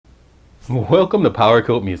Welcome to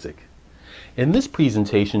PowerCode Music. In this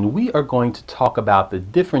presentation, we are going to talk about the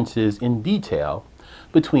differences in detail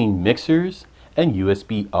between mixers and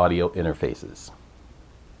USB audio interfaces.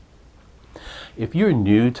 If you're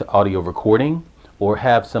new to audio recording or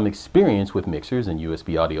have some experience with mixers and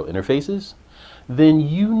USB audio interfaces, then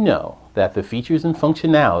you know that the features and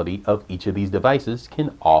functionality of each of these devices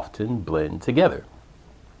can often blend together.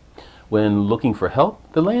 When looking for help,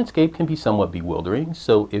 the landscape can be somewhat bewildering,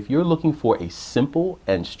 so if you're looking for a simple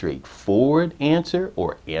and straightforward answer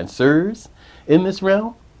or answers in this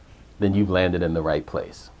realm, then you've landed in the right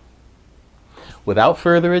place. Without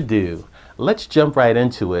further ado, let's jump right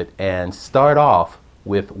into it and start off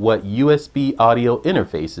with what USB audio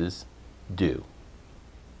interfaces do.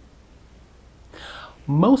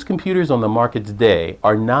 Most computers on the market today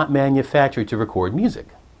are not manufactured to record music.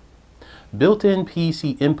 Built-in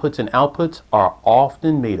PC inputs and outputs are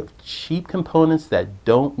often made of cheap components that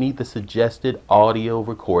don't meet the suggested audio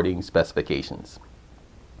recording specifications.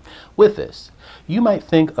 With this, you might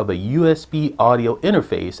think of a USB audio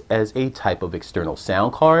interface as a type of external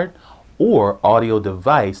sound card or audio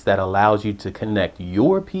device that allows you to connect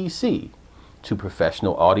your PC to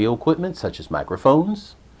professional audio equipment such as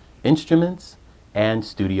microphones, instruments, and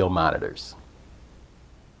studio monitors.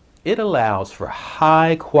 It allows for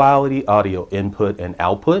high quality audio input and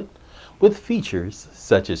output with features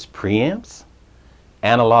such as preamps,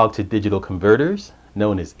 analog to digital converters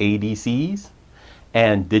known as ADCs,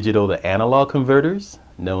 and digital to analog converters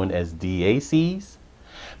known as DACs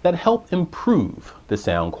that help improve the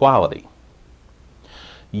sound quality.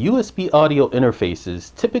 USB audio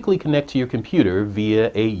interfaces typically connect to your computer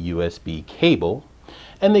via a USB cable,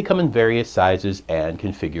 and they come in various sizes and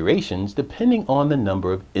configurations depending on the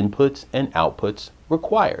number of inputs and outputs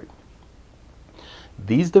required.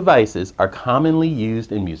 These devices are commonly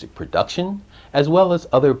used in music production, as well as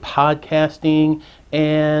other podcasting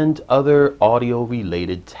and other audio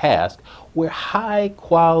related tasks where high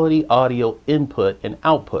quality audio input and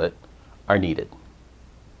output are needed.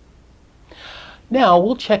 Now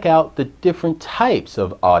we'll check out the different types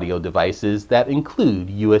of audio devices that include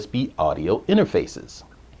USB audio interfaces.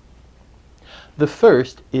 The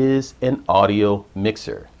first is an audio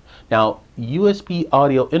mixer. Now, USB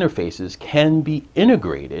audio interfaces can be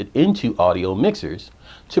integrated into audio mixers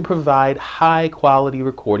to provide high quality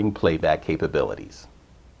recording playback capabilities.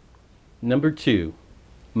 Number 2,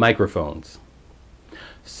 microphones.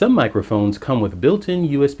 Some microphones come with built-in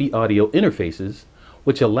USB audio interfaces,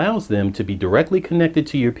 which allows them to be directly connected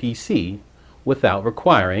to your PC without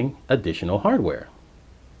requiring additional hardware.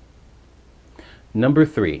 Number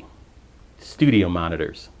 3, studio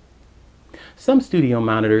monitors. Some studio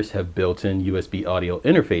monitors have built-in USB audio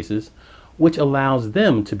interfaces, which allows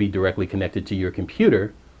them to be directly connected to your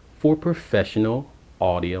computer for professional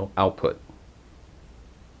audio output.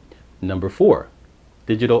 Number 4,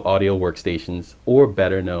 digital audio workstations, or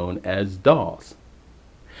better known as DAWs.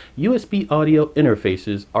 USB audio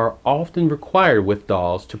interfaces are often required with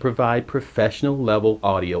DAWs to provide professional level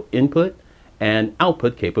audio input and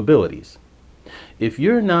output capabilities. If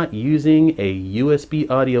you're not using a USB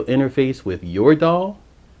audio interface with your DAW,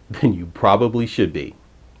 then you probably should be.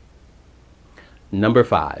 Number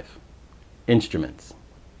 5, instruments.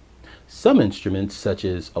 Some instruments, such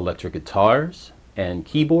as electric guitars and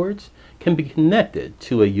keyboards, can be connected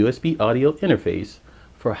to a USB audio interface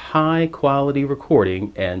for high quality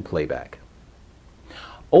recording and playback.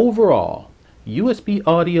 Overall, USB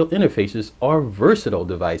audio interfaces are versatile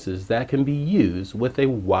devices that can be used with a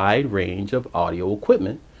wide range of audio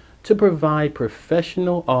equipment to provide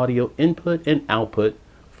professional audio input and output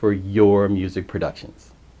for your music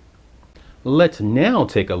productions. Let's now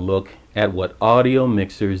take a look at what audio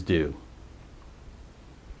mixers do.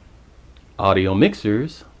 Audio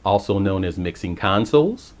mixers, also known as mixing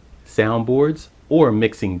consoles, soundboards, or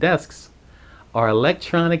mixing desks, are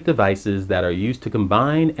electronic devices that are used to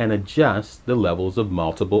combine and adjust the levels of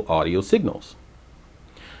multiple audio signals.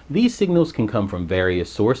 These signals can come from various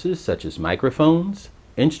sources such as microphones,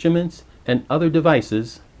 instruments, and other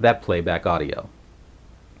devices that play back audio.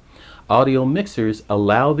 Audio mixers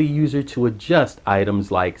allow the user to adjust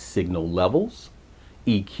items like signal levels,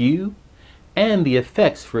 EQ, and the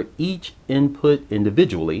effects for each input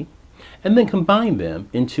individually, and then combine them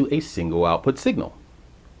into a single output signal.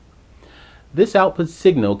 This output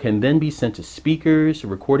signal can then be sent to speakers,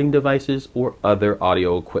 recording devices, or other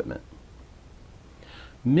audio equipment.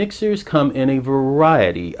 Mixers come in a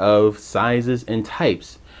variety of sizes and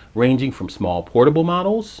types, ranging from small portable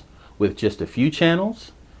models with just a few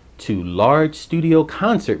channels to large studio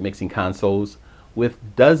concert mixing consoles with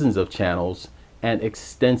dozens of channels and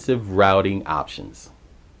extensive routing options.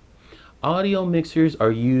 Audio mixers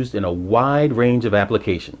are used in a wide range of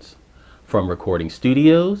applications, from recording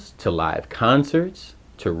studios to live concerts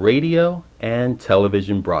to radio and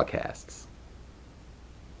television broadcasts.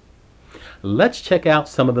 Let's check out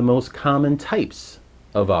some of the most common types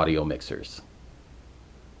of audio mixers.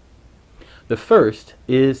 The first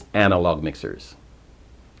is analog mixers.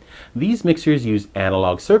 These mixers use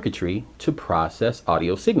analog circuitry to process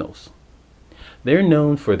audio signals. They're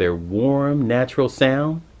known for their warm, natural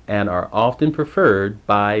sound and are often preferred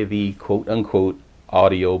by the quote-unquote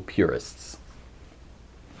audio purists.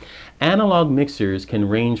 Analog mixers can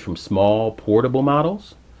range from small portable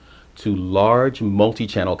models to large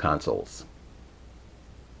multi-channel consoles.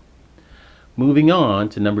 Moving on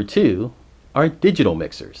to number 2 are digital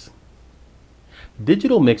mixers.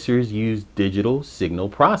 Digital mixers use digital signal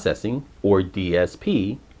processing, or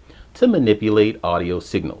DSP, to manipulate audio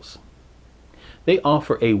signals. They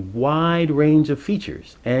offer a wide range of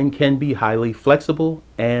features and can be highly flexible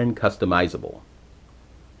and customizable.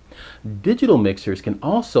 Digital mixers can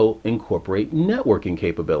also incorporate networking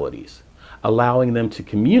capabilities, allowing them to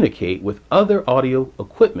communicate with other audio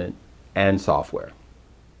equipment and software.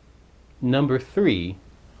 Number 3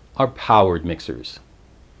 are powered mixers.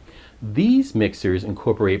 These mixers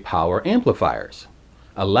incorporate power amplifiers,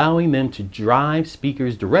 allowing them to drive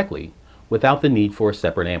speakers directly without the need for a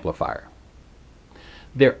separate amplifier.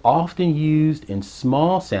 They're often used in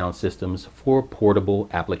small sound systems for portable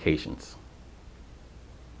applications.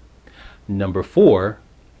 Number 4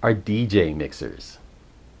 are DJ mixers.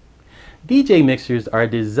 DJ mixers are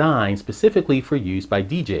designed specifically for use by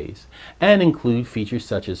DJs and include features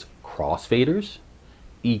such as crossfaders,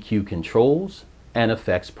 EQ controls, and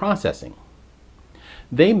effects processing.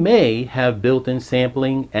 They may have built-in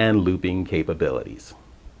sampling and looping capabilities.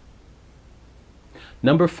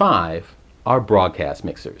 Number 5 are broadcast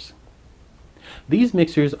mixers. These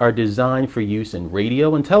mixers are designed for use in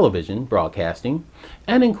radio and television broadcasting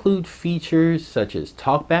and include features such as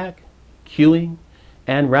talkback, queuing,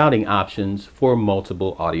 and routing options for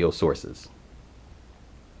multiple audio sources.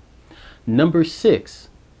 Number 6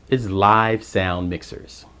 is live sound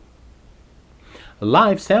mixers.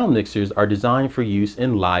 Live sound mixers are designed for use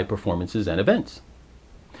in live performances and events.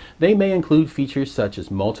 They may include features such as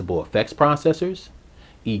multiple effects processors,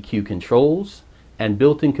 EQ controls, and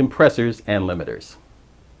built-in compressors and limiters.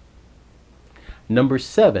 Number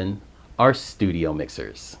 7 are studio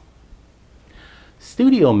mixers.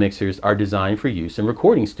 Studio mixers are designed for use in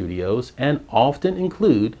recording studios and often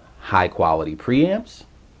include high-quality preamps,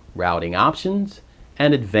 routing options,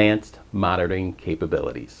 and advanced monitoring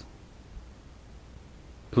capabilities.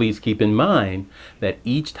 Please keep in mind that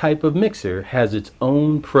each type of mixer has its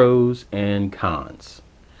own pros and cons,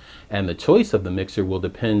 and the choice of the mixer will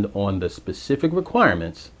depend on the specific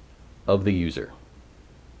requirements of the user.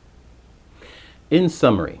 In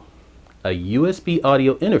summary, a USB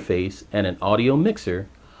audio interface and an audio mixer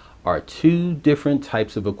are two different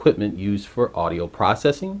types of equipment used for audio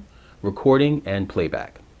processing, recording, and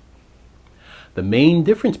playback. The main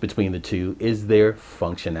difference between the two is their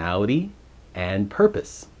functionality and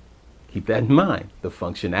purpose. Keep that in mind, the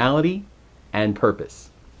functionality and purpose.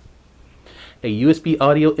 A USB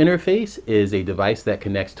audio interface is a device that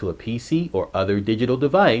connects to a PC or other digital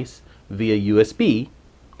device via USB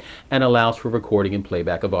and allows for recording and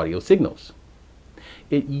playback of audio signals.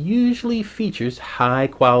 It usually features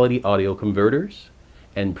high-quality audio converters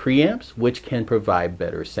and preamps, which can provide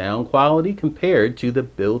better sound quality compared to the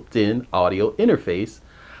built-in audio interface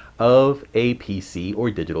of a PC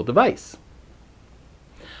or digital device.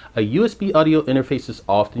 A USB audio interface is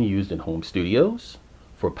often used in home studios,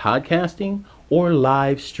 for podcasting, or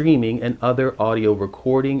live streaming and other audio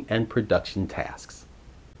recording and production tasks.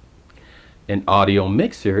 An audio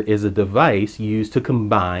mixer is a device used to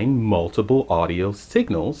combine multiple audio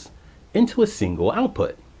signals into a single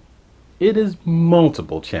output. It is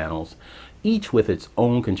multiple channels, each with its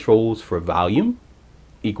own controls for volume,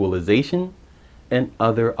 equalization, and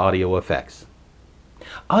other audio effects.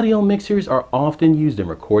 Audio mixers are often used in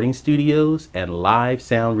recording studios and live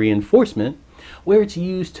sound reinforcement, where it's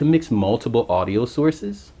used to mix multiple audio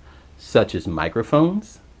sources, such as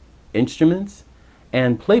microphones, instruments,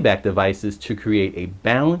 and playback devices to create a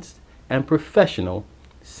balanced and professional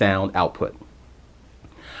sound output.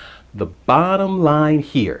 The bottom line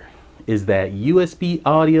here is that USB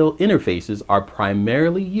audio interfaces are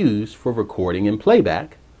primarily used for recording and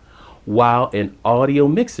playback, while an audio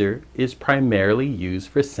mixer is primarily used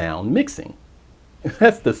for sound mixing.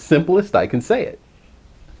 That's the simplest I can say it.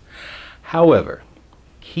 However,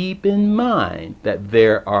 keep in mind that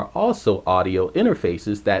there are also audio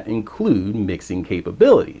interfaces that include mixing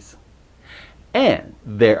capabilities. And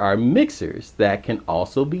there are mixers that can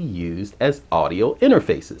also be used as audio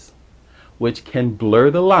interfaces, which can blur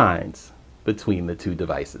the lines between the two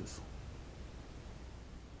devices.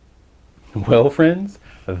 Well, friends,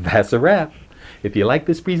 that's a wrap. If you like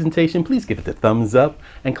this presentation, please give it a thumbs up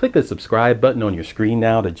and click the subscribe button on your screen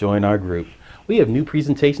now to join our group. We have new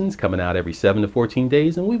presentations coming out every 7 to 14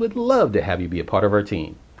 days, and we would love to have you be a part of our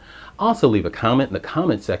team. Also, leave a comment in the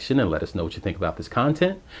comment section and let us know what you think about this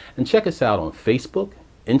content. And check us out on Facebook,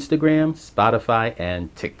 Instagram, Spotify,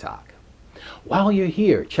 and TikTok. While you're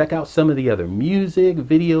here, check out some of the other music,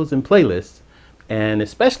 videos, and playlists, and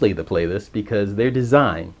especially the playlists because they're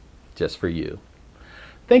designed just for you.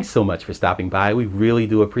 Thanks so much for stopping by. We really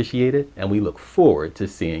do appreciate it, and we look forward to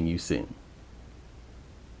seeing you soon.